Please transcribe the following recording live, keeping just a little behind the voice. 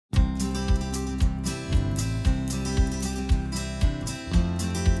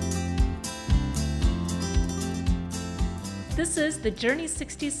This is the Journey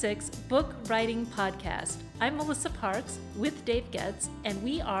 66 Book Writing Podcast. I'm Melissa Parks with Dave Getz, and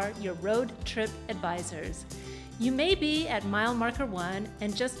we are your road trip advisors. You may be at mile marker 1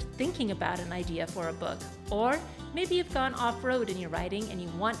 and just thinking about an idea for a book, or maybe you've gone off-road in your writing and you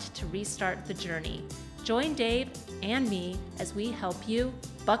want to restart the journey. Join Dave and me as we help you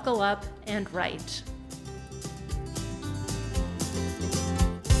buckle up and write.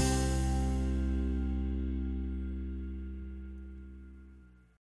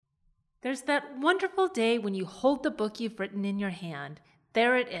 There's that wonderful day when you hold the book you've written in your hand.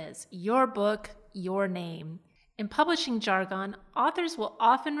 There it is, your book, your name. In publishing jargon, authors will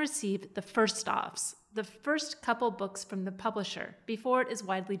often receive the first offs, the first couple books from the publisher, before it is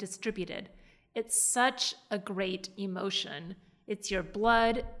widely distributed. It's such a great emotion. It's your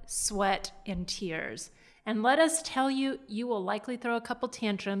blood, sweat, and tears. And let us tell you, you will likely throw a couple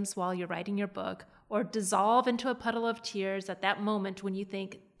tantrums while you're writing your book, or dissolve into a puddle of tears at that moment when you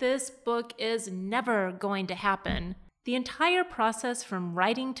think, this book is never going to happen. The entire process from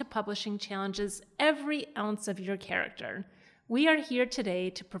writing to publishing challenges every ounce of your character. We are here today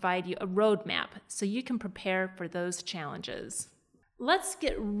to provide you a roadmap so you can prepare for those challenges. Let's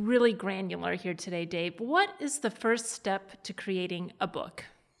get really granular here today, Dave. What is the first step to creating a book?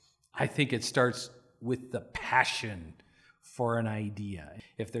 I think it starts with the passion for an idea.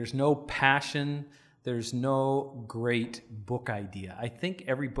 If there's no passion, there's no great book idea. I think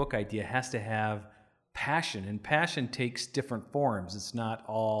every book idea has to have passion, and passion takes different forms. It's not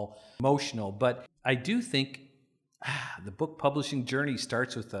all emotional, but I do think the book publishing journey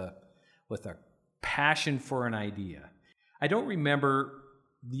starts with a passion for an idea. I don't remember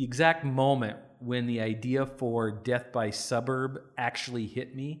the exact moment when the idea for Death by Suburb actually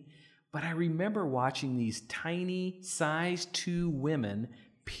hit me, but I remember watching these tiny size 2 women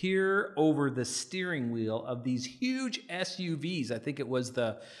peer over the steering wheel of these huge SUVs. I think it was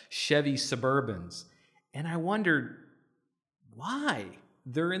the Chevy Suburbans. And I wondered, why?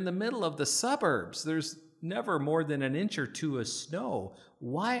 They're in the middle of the suburbs. There's never more than an inch or two of snow.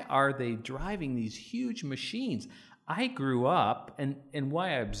 Why are they driving these huge machines? I grew up, and why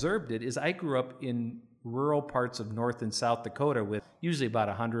I observed it is I grew up in rural parts of North and South Dakota with usually about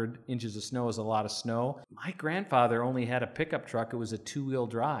 100 inches of snow is a lot of snow. My grandfather only had a pickup truck. It was a 2-wheel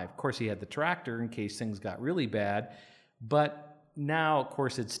drive. Of course, he had the tractor in case things got really bad. But now, of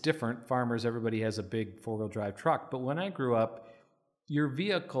course, it's different. Farmers, everybody has a big 4-wheel drive truck. But when I grew up, your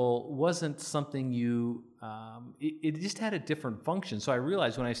vehicle wasn't something it just had a different function. So I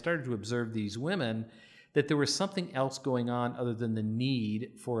realized when I started to observe these women that there was something else going on other than the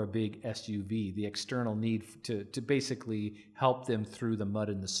need for a big SUV, the external need to basically help them through the mud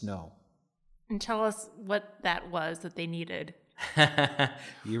and the snow. And tell us what that was that they needed.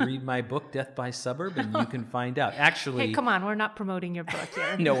 You read my book, Death by Suburb, and you can find out. Actually, hey, come on, we're not promoting your book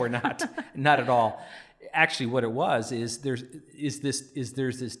here. No, we're not. Not at all. Actually, what it was is there's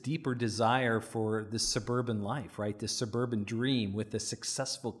this deeper desire for this suburban life, right? This suburban dream with the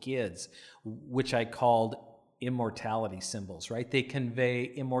successful kids, which I called immortality symbols, right? They convey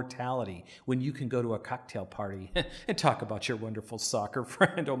immortality. When you can go to a cocktail party and talk about your wonderful soccer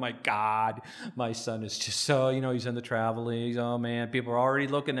friend. Oh my God, my son is just so, he's in the travel leagues. Oh man, people are already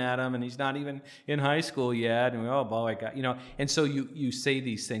looking at him and he's not even in high school yet. And oh boy, and so you say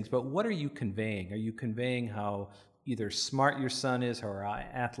these things, but what are you conveying? Are you conveying how either smart your son is or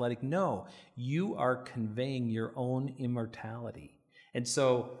athletic? No, you are conveying your own immortality. And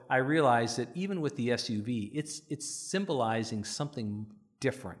so I realized that even with the SUV, it's symbolizing something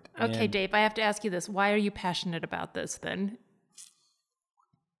different. Okay, Dave, I have to ask you this. Why are you passionate about this then?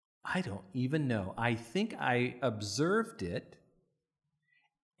 I don't even know. I think I observed it,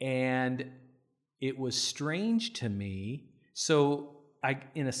 and it was strange to me. So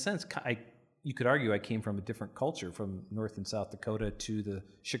in a sense, you could argue I came from a different culture, from North and South Dakota to the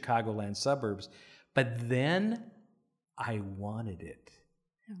Chicagoland suburbs. But then I wanted it.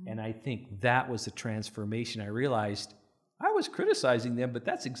 And I think that was the transformation. I realized I was criticizing them, but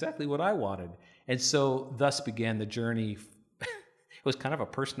that's exactly what I wanted. And so thus began the journey. It was kind of a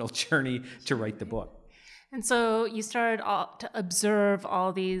personal journey to write the book. And so you started to observe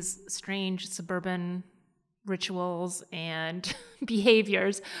all these strange suburban rituals and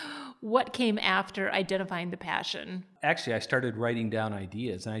behaviors. What came after identifying the passion? Actually, I started writing down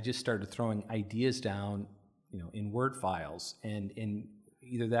ideas, and I just started throwing ideas down in Word files and in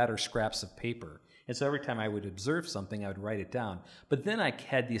either that or scraps of paper. And so every time I would observe something, I would write it down. But then I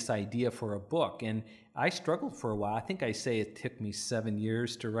had this idea for a book, and I struggled for a while. I think I say it took me 7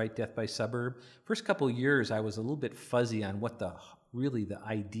 years to write Death by Suburb. First couple of years, I was a little bit fuzzy on what the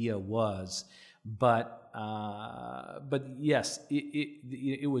idea was. But yes,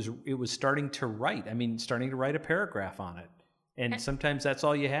 it was starting to write. I mean, starting to write a paragraph on it. And sometimes that's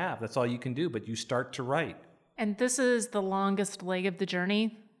all you have. That's all you can do, but you start to write. And this is the longest leg of the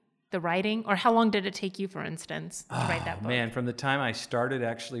journey, the writing? Or how long did it take you, for instance, to write that book? Man, from the time I started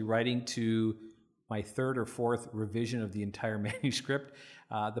actually writing to my third or fourth revision of the entire manuscript,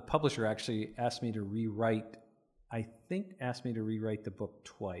 the publisher actually asked me to rewrite the book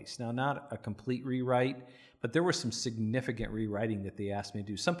twice. Now, not a complete rewrite, but there was some significant rewriting that they asked me to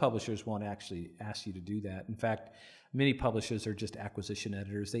do. Some publishers won't actually ask you to do that. In fact, many publishers are just acquisition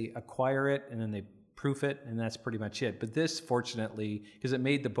editors. They acquire it and then they proof it, and that's pretty much it. But this, fortunately, because it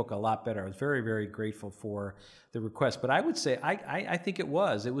made the book a lot better, I was very, very grateful for the request. But I would say, I think it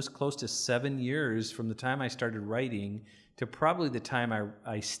was close to 7 years from the time I started writing to probably the time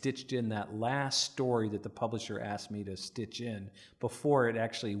I stitched in that last story that the publisher asked me to stitch in before it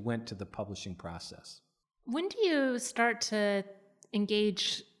actually went to the publishing process. When do you start to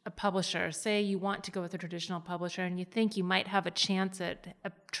engage a publisher? Say you want to go with a traditional publisher and you think you might have a chance at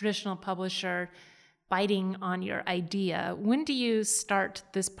a traditional publisher biting on your idea. When do you start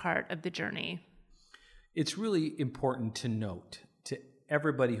this part of the journey? It's really important to note to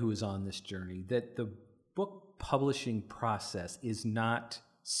everybody who is on this journey that the book publishing process is not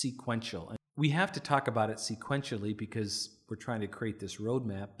sequential. And we have to talk about it sequentially because we're trying to create this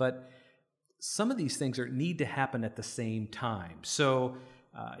roadmap, but some of these things need to happen at the same time. So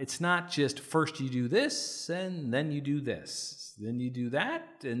it's not just first you do this and then you do this, then you do that,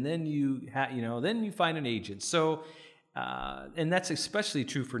 and then then you find an agent. So, and that's especially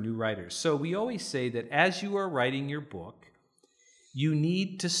true for new writers. So we always say that as you are writing your book, you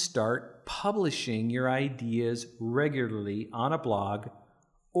need to start publishing your ideas regularly on a blog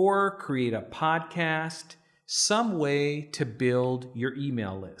or create a podcast, some way to build your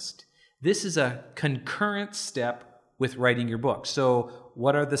email list. This is a concurrent step with writing your book. So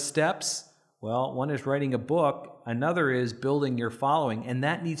what are the steps? Well, one is writing a book. Another is building your following. And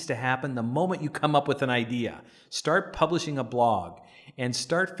that needs to happen the moment you come up with an idea. Start publishing a blog and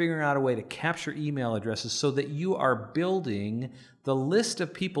start figuring out a way to capture email addresses so that you are building the list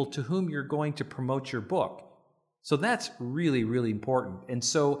of people to whom you're going to promote your book. So that's really, really important. And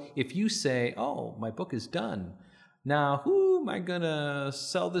so if you say, oh, my book is done, now who am I going to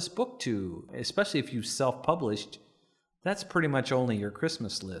sell this book to? Especially if you self-published, that's pretty much only your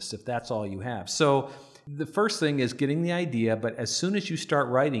Christmas list if that's all you have. So the first thing is getting the idea, but as soon as you start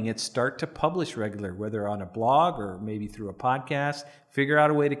writing it, start to publish regular, whether on a blog or maybe through a podcast. Figure out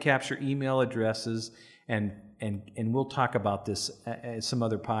a way to capture email addresses, and we'll talk about this at some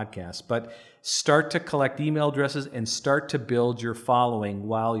other podcasts. But start to collect email addresses and start to build your following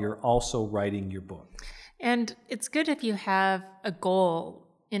while you're also writing your book. And it's good if you have a goal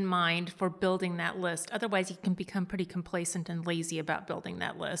in mind for building that list. Otherwise, you can become pretty complacent and lazy about building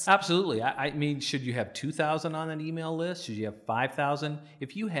that list. Absolutely. I mean, should you have 2,000 on an email list? Should you have 5,000?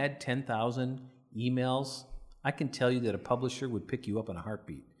 If you had 10,000 emails, I can tell you that a publisher would pick you up in a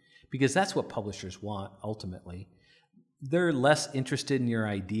heartbeat, because that's what publishers want ultimately. They're less interested in your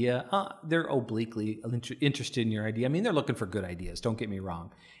idea. They're obliquely interested in your idea. I mean, they're looking for good ideas, don't get me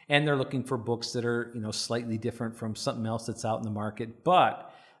wrong. And they're looking for books that are, slightly different from something else that's out in the market. But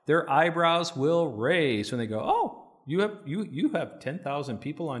their eyebrows will raise when they go, oh, you have 10,000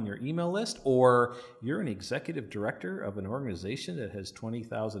 people on your email list, or you're an executive director of an organization that has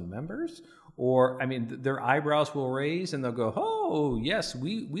 20,000 members. Or, I mean, their eyebrows will raise and they'll go, oh, yes,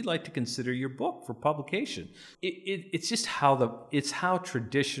 we'd like to consider your book for publication. It's just how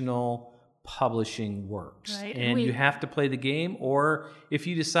traditional publishing works. Right. And you have to play the game, or if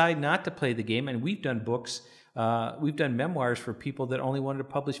you decide not to play the game, and we've done books, we've done memoirs for people that only wanted to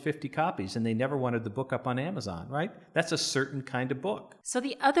publish 50 copies and they never wanted the book up on Amazon, right? That's a certain kind of book. So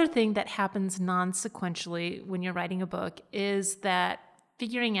the other thing that happens non-sequentially when you're writing a book is that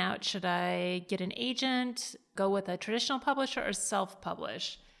figuring out, should I get an agent, go with a traditional publisher, or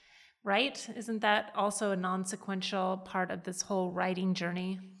self-publish, right? Isn't that also a non-sequential part of this whole writing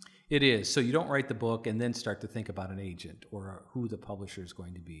journey? It is. So you don't write the book and then start to think about an agent or who the publisher is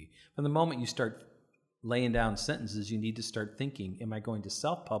going to be. From the moment you start laying down sentences, you need to start thinking, am I going to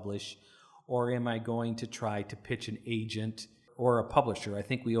self-publish, or am I going to try to pitch an agent or a publisher? I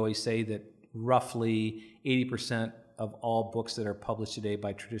think we always say that roughly 80% of all books that are published today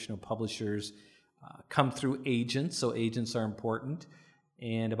by traditional publishers come through agents, so agents are important,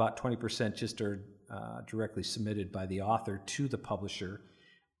 and about 20% just are directly submitted by the author to the publisher.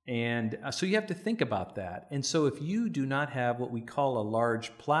 And so you have to think about that. And so if you do not have what we call a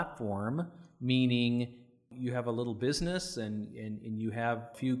large platform, meaning you have a little business and you have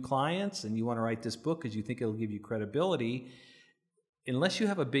a few clients and you want to write this book because you think it'll give you credibility, unless you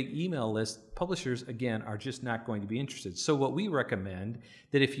have a big email list, publishers, again, are just not going to be interested. So what we recommend,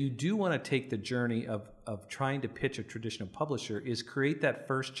 that if you do want to take the journey of trying to pitch a traditional publisher, is create that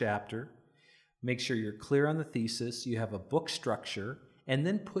first chapter, make sure you're clear on the thesis, you have a book structure, and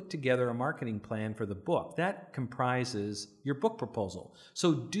then put together a marketing plan for the book. That comprises your book proposal.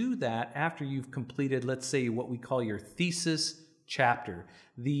 So do that after you've completed, let's say, what we call your thesis chapter,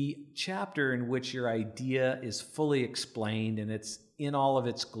 the chapter in which your idea is fully explained and it's in all of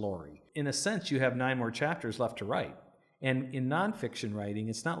its glory. In a sense, you have 9 more chapters left to write. And in nonfiction writing,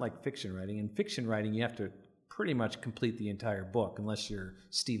 it's not like fiction writing. In fiction writing, you have to pretty much complete the entire book, unless you're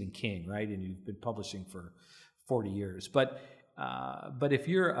Stephen King, right? And you've been publishing for 40 years. But if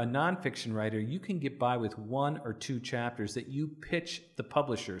you're a nonfiction writer, you can get by with 1 or 2 chapters that you pitch the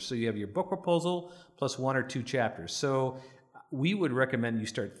publisher. So you have your book proposal plus 1 or 2 chapters. So we would recommend you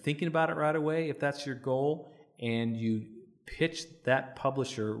start thinking about it right away if that's your goal, and you pitch that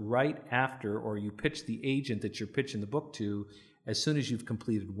publisher right after, or you pitch the agent that you're pitching the book to as soon as you've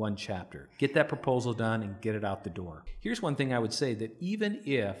completed 1 chapter. Get that proposal done and get it out the door. Here's one thing I would say, that even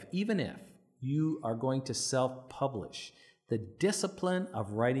if you are going to self-publish, the discipline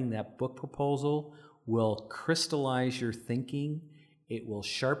of writing that book proposal will crystallize your thinking. It will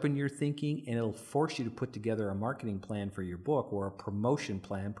sharpen your thinking, and it'll force you to put together a marketing plan for your book, or a promotion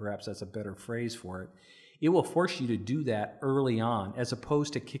plan, perhaps that's a better phrase for it. It will force you to do that early on, as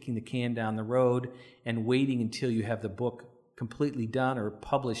opposed to kicking the can down the road and waiting until you have the book completely done or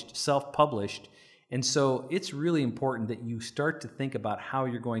published, self-published. And so it's really important that you start to think about how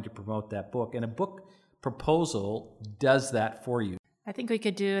you're going to promote that book. And a book proposal does that for you. I think we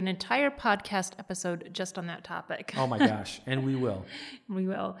could do an entire podcast episode just on that topic. Oh my gosh, and we will. We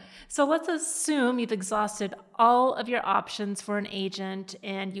will. So let's assume you've exhausted all of your options for an agent,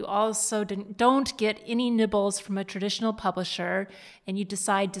 and you also don't get any nibbles from a traditional publisher, and you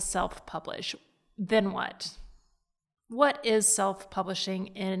decide to self-publish. Then what? What is self-publishing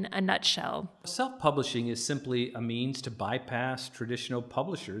in a nutshell? Self-publishing is simply a means to bypass traditional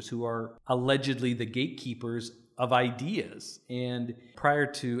publishers who are allegedly the gatekeepers of ideas. And prior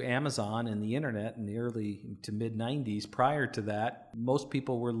to Amazon and the internet in the early to mid 90s, prior to that, most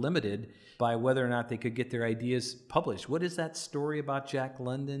people were limited by whether or not they could get their ideas published. What is that story about Jack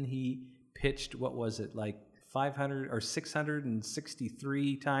London? He pitched, what was it, like 500 or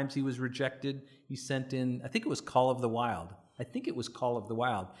 663 times he was rejected. He sent in, I think it was Call of the Wild.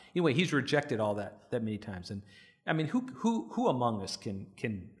 Anyway, he's rejected all that many times. And I mean, who among us can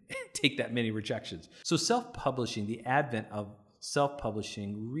take that many rejections? So self-publishing, the advent of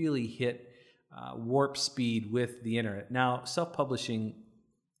self-publishing really hit warp speed with the internet. Now, self-publishing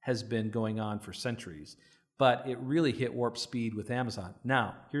has been going on for centuries, but it really hit warp speed with Amazon.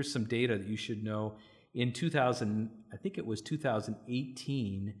 Now, here's some data that you should know. In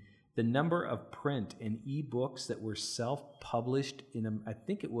 2018, the number of print and ebooks that were self-published I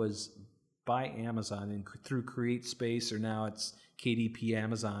think it was by Amazon and through CreateSpace, or now it's KDP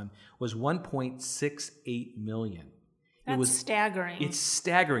Amazon, was 1.68 million. That's staggering. It's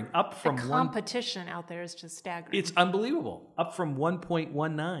staggering. Up from the competition out there is just staggering. It's unbelievable. Up from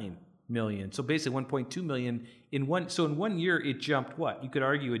 1.19 million. So basically 1.2 million in one. So in 1 year, it jumped what? You could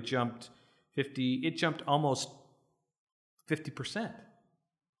argue it jumped almost 50%.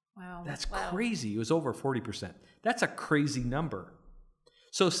 Wow. That's crazy. It was over 40%. That's a crazy number.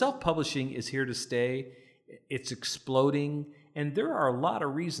 So self-publishing is here to stay. It's exploding. And there are a lot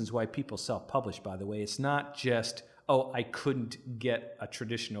of reasons why people self-publish, by the way. It's not just, I couldn't get a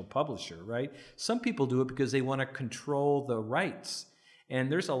traditional publisher, right? Some people do it because they want to control the rights. And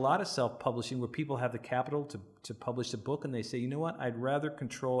there's a lot of self-publishing where people have the capital to publish a book, and they say, you know what, I'd rather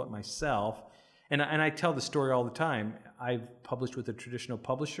control it myself. And I tell the story all the time. I've published with a traditional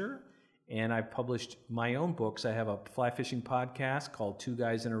publisher, and I've published my own books. I have a fly fishing podcast called Two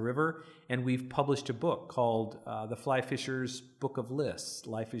Guys in a River, and we've published a book called The Fly Fisher's Book of Lists.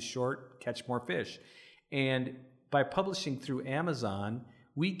 Life is short, catch more fish. And by publishing through Amazon,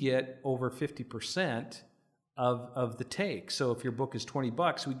 we get over 50% of the take. So if your book is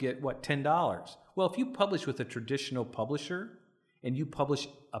 $20, we get, $10? Well, if you publish with a traditional publisher and you publish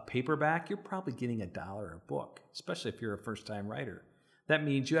a paperback, you're probably getting $1 a book, especially if you're a first-time writer. That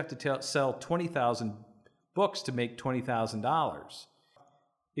means you have to sell 20,000 books to make $20,000.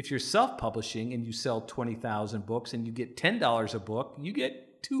 If you're self-publishing and you sell 20,000 books and you get $10 a book, you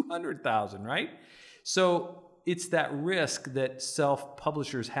get 200,000, right? So it's that risk that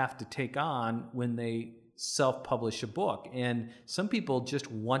self-publishers have to take on when they self-publish a book. And some people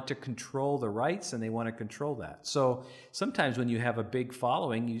just want to control the rights and they want to control that. So sometimes when you have a big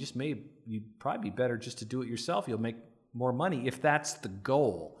following, you'd probably be better just to do it yourself. You'll make more money if that's the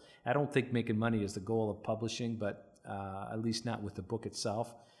goal. I don't think making money is the goal of publishing, but at least not with the book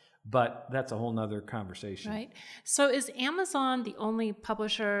itself. But that's a whole nother conversation. Right. So is Amazon the only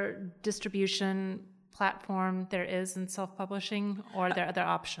publisher distribution platform there is in self-publishing, or are there other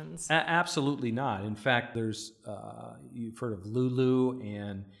options? Absolutely not. In fact, there's, you've heard of Lulu,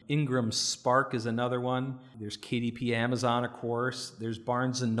 and Ingram Spark is another one. There's KDP Amazon, of course. There's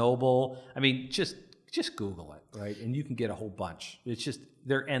Barnes & Noble. I mean, just Google it, right? And you can get a whole bunch. It's just,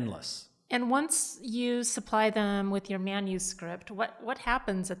 they're endless. And once you supply them with your manuscript, what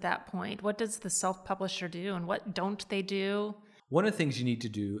happens at that point? What does the self-publisher do, and what don't they do? One of the things you need to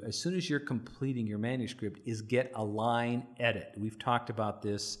do as soon as you're completing your manuscript is get a line edit. We've talked about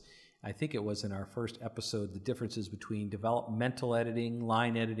this, I think it was in our first episode, the differences between developmental editing,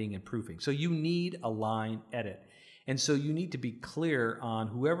 line editing, and proofing. So you need a line edit. And so you need to be clear on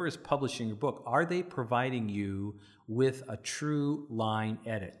whoever is publishing your book. Are they providing you with a true line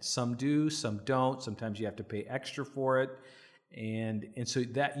edit? Some do, some don't. Sometimes you have to pay extra for it. And so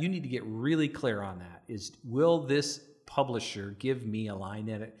that you need to get really clear on that. Is, will this publisher give me a line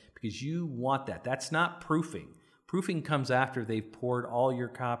edit? Because you want that. That's not proofing. Proofing comes after they've poured all your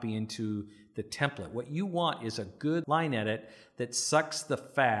copy into the template. What you want is a good line edit that sucks the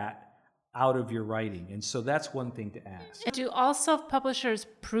fat out of your writing. And so that's one thing to ask. Do all self-publishers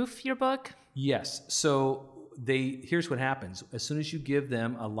proof your book? Yes. So here's what happens. As soon as you give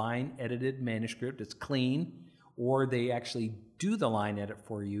them a line edited manuscript, it's clean, or they actually do the line edit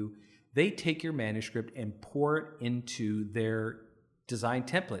for you, they take your manuscript and pour it into their design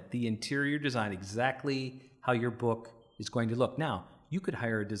template, the interior design, exactly how your book is going to look. Now, you could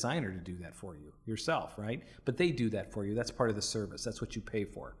hire a designer to do that for you yourself, right? But they do that for you. That's part of the service. That's what you pay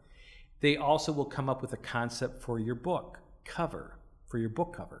for. They also will come up with a concept for your book cover, for your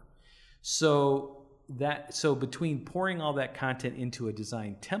book cover. So between pouring all that content into a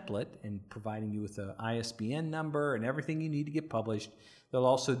design template and providing you with an ISBN number and everything you need to get published, they'll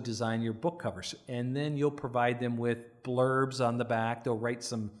also design your book covers. And then you'll provide them with blurbs on the back. They'll write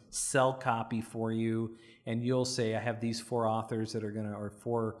some sell copy for you. And you'll say, I have these 4 authors that are going to, or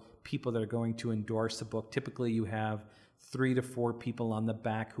 4 people that are going to endorse the book. Typically you have 3 to 4 people on the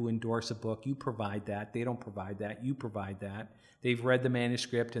back who endorse a book. You provide that. They don't provide that. You provide that. They've read the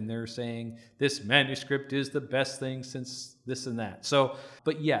manuscript and they're saying, this manuscript is the best thing since this and that. So,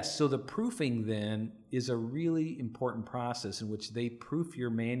 but yes, so the proofing then is a really important process in which they proof your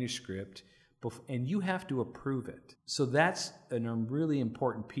manuscript and you have to approve it. So that's a really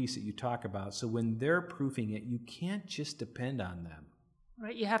important piece that you talk about. So when they're proofing it, you can't just depend on them.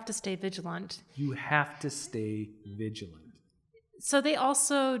 Right, you have to stay vigilant. You have to stay vigilant. So they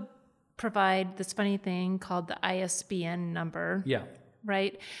also provide this funny thing called the ISBN number. Yeah.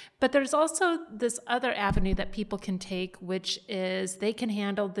 Right? But there's also this other avenue that people can take, which is they can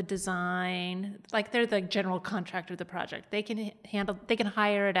handle the design, like they're the general contractor of the project. They can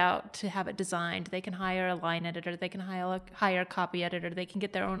hire it out to have it designed. They can hire a line editor. They can hire a copy editor. They can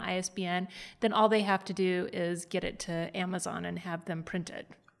get their own ISBN. Then all they have to do is get it to Amazon and have them print it.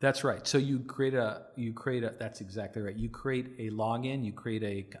 That's right. So you create a, that's exactly right. You create a login, you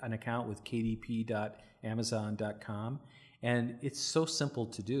create an account with kdp.amazon.com. And it's so simple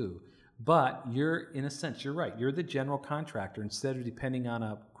to do, but in a sense, you're right. You're the general contractor. Instead of depending on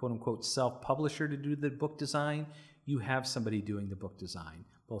a quote unquote self-publisher to do the book design, you have somebody doing the book design,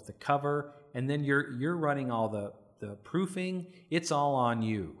 both the cover, and then you're running all the proofing. It's all on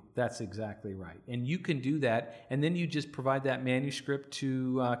you. That's exactly right. And you can do that. And then you just provide that manuscript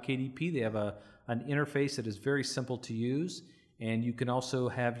to KDP. They have an interface that is very simple to use. And you can also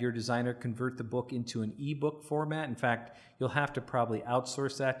have your designer convert the book into an ebook format. In fact, you'll have to probably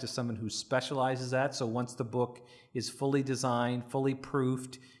outsource that to someone who specializes that. So once the book is fully designed, fully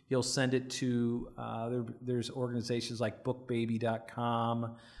proofed, you'll send it to, there's organizations like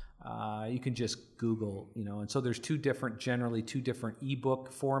bookbaby.com. You can just Google, and so there's generally two different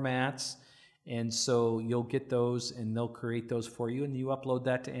ebook formats. And so you'll get those and they'll create those for you and you upload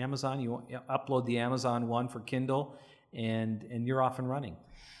that to Amazon. You upload the Amazon one for Kindle. And you're off and running.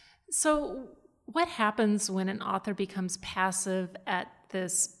 So what happens when an author becomes passive at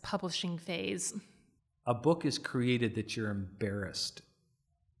this publishing phase? A book is created that you're embarrassed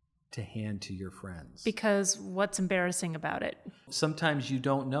to hand to your friends. Because what's embarrassing about it? Sometimes you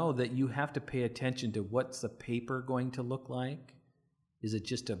don't know that you have to pay attention to what's the paper going to look like. Is it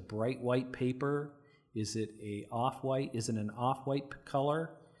just a bright white paper? Is it a off-white? Is it an off-white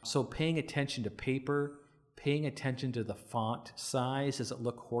color? So paying attention to paper, paying attention to the font size. Does it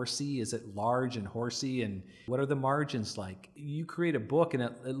look horsey? Is it large and horsey? And what are the margins like? You create a book and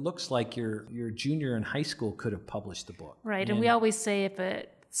it looks like your junior in high school could have published the book. Right. And we always say if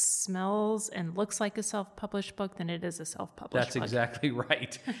it smells and looks like a self-published book, then it is a self-published book. That's exactly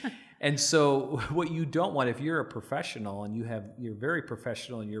right. And so what you don't want, if you're a professional and you're very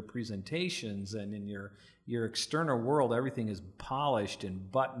professional in your presentations and in your external world, everything is polished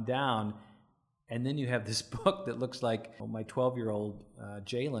and buttoned down, and then you have this book that looks like my 12-year-old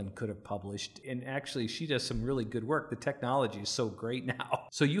Jalen could have published. And actually, she does some really good work. The technology is so great now.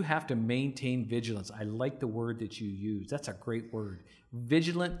 So you have to maintain vigilance. I like the word that you use. That's a great word.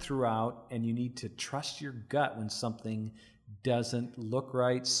 Vigilant throughout, and you need to trust your gut when something doesn't look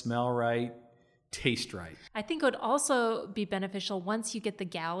right, smell right, taste right. I think it would also be beneficial once you get the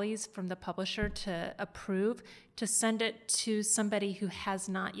galleys from the publisher to approve, to send it to somebody who has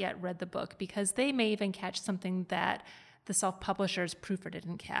not yet read the book, because they may even catch something that the self-publisher's proofer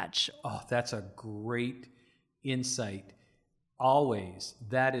didn't catch. Oh, that's a great insight. Always,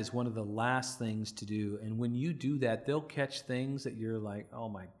 that is one of the last things to do. And when you do that, they'll catch things that you're like, oh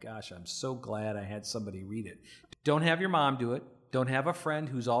my gosh, I'm so glad I had somebody read it. Don't have your mom do it. Don't have a friend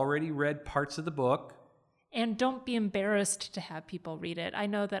who's already read parts of the book. And don't be embarrassed to have people read it. I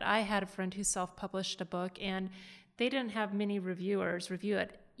know that I had a friend who self-published a book, and they didn't have many reviewers review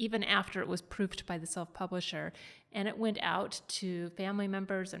it, even after it was proofed by the self-publisher. And it went out to family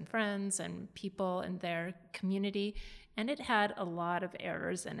members and friends and people in their community, and it had a lot of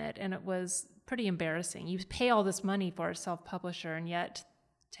errors in it, and it was pretty embarrassing. You pay all this money for a self-publisher, and yet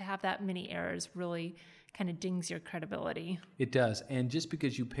to have that many errors really kind of dings your credibility. It does. And just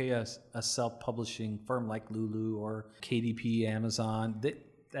because you pay a self-publishing firm like Lulu or KDP, Amazon,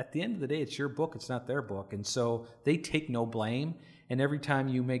 at the end of the day, it's your book. It's not their book. And so they take no blame. And every time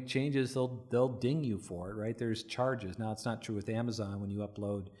you make changes, they'll ding you for it, right? There's charges. Now, it's not true with Amazon. When you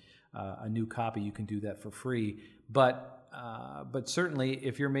upload a new copy, you can do that for free. But certainly,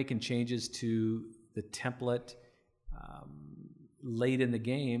 if you're making changes to the template late in the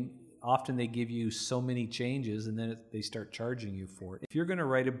game, often they give you so many changes and then they start charging you for it. If you're going to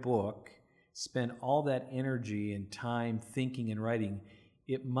write a book, spend all that energy and time thinking and writing,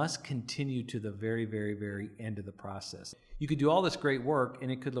 it must continue to the very, very, very end of the process. You could do all this great work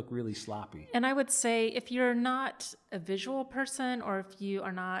and it could look really sloppy. And I would say if you're not a visual person, or if you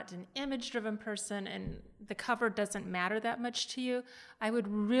are not an image-driven person and the cover doesn't matter that much to you, I would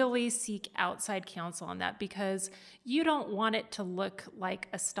really seek outside counsel on that, because you don't want it to look like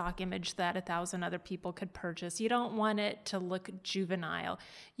a stock image that 1,000 other people could purchase. You don't want it to look juvenile.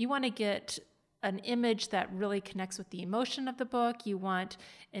 You want to get an image that really connects with the emotion of the book. You want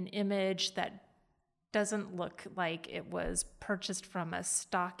an image that doesn't look like it was purchased from a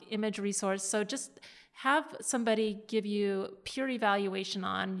stock image resource. So just have somebody give you peer evaluation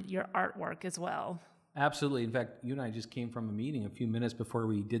on your artwork as well. Absolutely. In fact, you and I just came from a meeting a few minutes before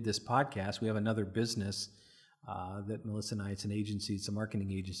we did this podcast. We have another business that Melissa and I, it's an agency, it's a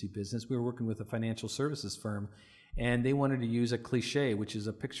marketing agency business. We were working with a financial services firm, and they wanted to use a cliche, which is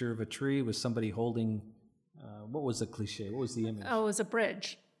a picture of a tree with somebody holding, what was the cliche? What was the image? Oh, it was a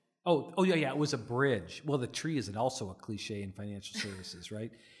bridge. Oh yeah, it was a bridge. Well, the tree is also a cliche in financial services,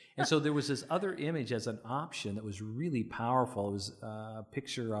 right? And so there was this other image as an option that was really powerful. It was a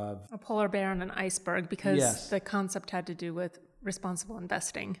picture of a polar bear and an iceberg, because the concept had to do with responsible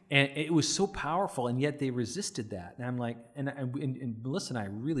investing. And it was so powerful, and yet they resisted that. And I'm like, and Melissa and I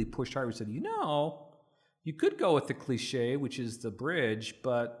really pushed hard. We said, you could go with the cliche, which is the bridge,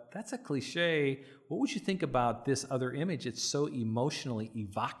 but that's a cliche. What would you think about this other image? It's so emotionally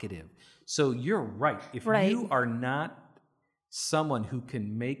evocative. So you're right. If you are not someone who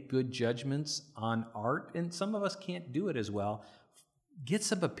can make good judgments on art, and some of us can't do it as well, get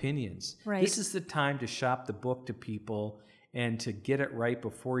some opinions. Right. This is the time to shop the book to people and to get it right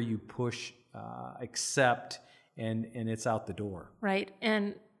before you push accept, and it's out the door. Right.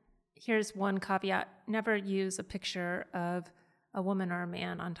 And here's one caveat. Never use a picture of a woman or a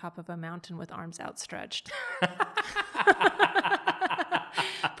man on top of a mountain with arms outstretched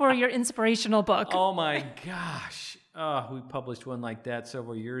for your inspirational book. Oh my gosh. Oh, we published one like that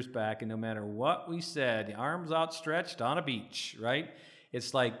several years back, and no matter what we said, the arms outstretched on a beach, right?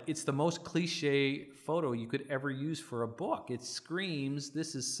 It's like, it's the most cliche photo you could ever use for a book. It screams,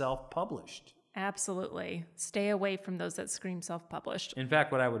 this is self-published. Absolutely. Stay away from those that scream self-published. In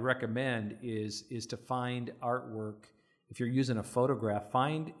fact, what I would recommend is to find artwork. If you're using a photograph,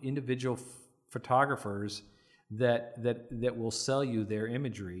 find individual photographers that will sell you their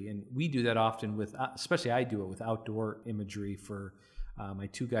imagery. And we do that often with, especially I do it with outdoor imagery for my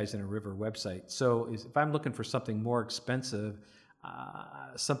Two Guys in a River website. So if I'm looking for something more expensive,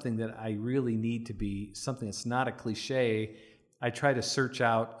 something that I really need to be something that's not a cliche, I try to search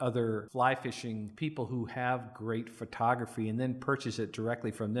out other fly fishing people who have great photography and then purchase it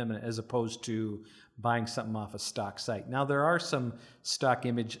directly from them as opposed to buying something off a stock site. Now, there are some stock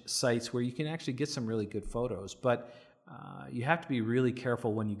image sites where you can actually get some really good photos, but you have to be really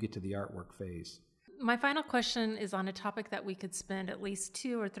careful when you get to the artwork phase. My final question is on a topic that we could spend at least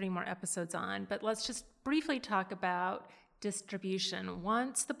 2 or 3 more episodes on, but let's just briefly talk about distribution.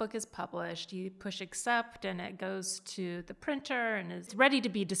 Once the book is published, you push accept and it goes to the printer and is ready to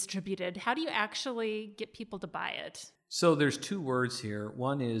be distributed. How do you actually get people to buy it? So there's 2 words here.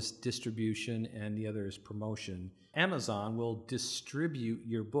 One is distribution and the other is promotion. Amazon will distribute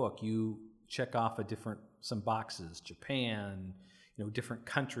your book. You check off some boxes, Japan, different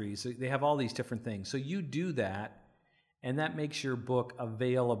countries. They have all these different things. So you do that, and that makes your book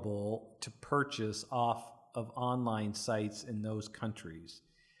available to purchase off of online sites in those countries.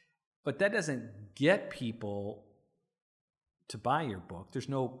 But that doesn't get people to buy your book. There's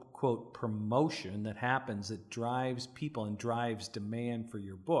no, quote, promotion that happens that drives people and drives demand for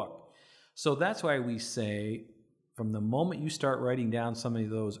your book. So that's why we say from the moment you start writing down some of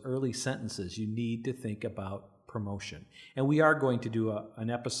those early sentences, you need to think about promotion. And we are going to do an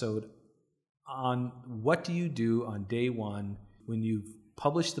episode on what do you do on day one when you've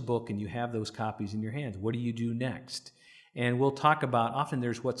published the book and you have those copies in your hands. What do you do next? And we'll talk about, often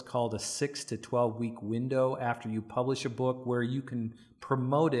there's what's called a 6 to 12 week window after you publish a book where you can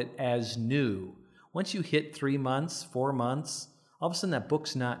promote it as new. Once you hit 3 months, 4 months, all of a sudden that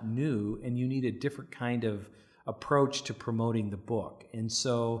book's not new and you need a different kind of approach to promoting the book. And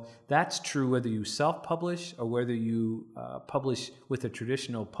so that's true whether you self-publish or whether you publish with a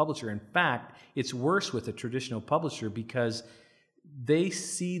traditional publisher. In fact, it's worse with a traditional publisher because they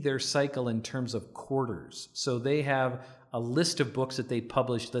see their cycle in terms of quarters. So they have a list of books that they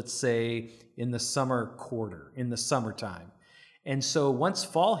publish, let's say, in the summer quarter, in the summertime. And so once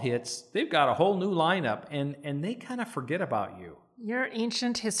fall hits, they've got a whole new lineup, and they kind of forget about you. You're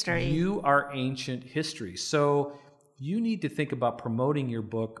ancient history. You are ancient history. So you need to think about promoting your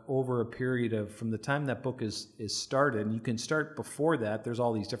book over a period of, from the time that book is started, and you can start before that. There's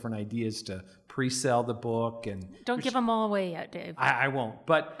all these different ideas to pre-sell the book. Don't give them all away yet, Dave. I won't.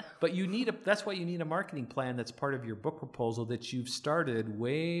 But that's why you need a marketing plan that's part of your book proposal that you've started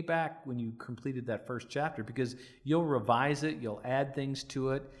way back when you completed that first chapter, because you'll revise it, you'll add things to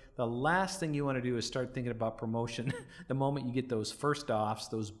it. The last thing you want to do is start thinking about promotion the moment you get those first offs,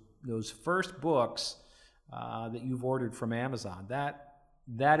 those first books that you've ordered from Amazon.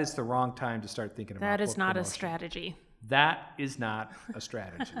 That is the wrong time to start thinking about that is not promotion. A strategy. That is not a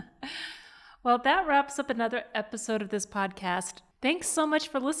strategy. Well, that wraps up another episode of this podcast. Thanks so much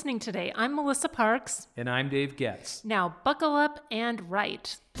for listening today. I'm Melissa Parks. And I'm Dave Getz. Now buckle up and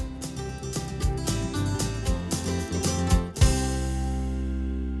write.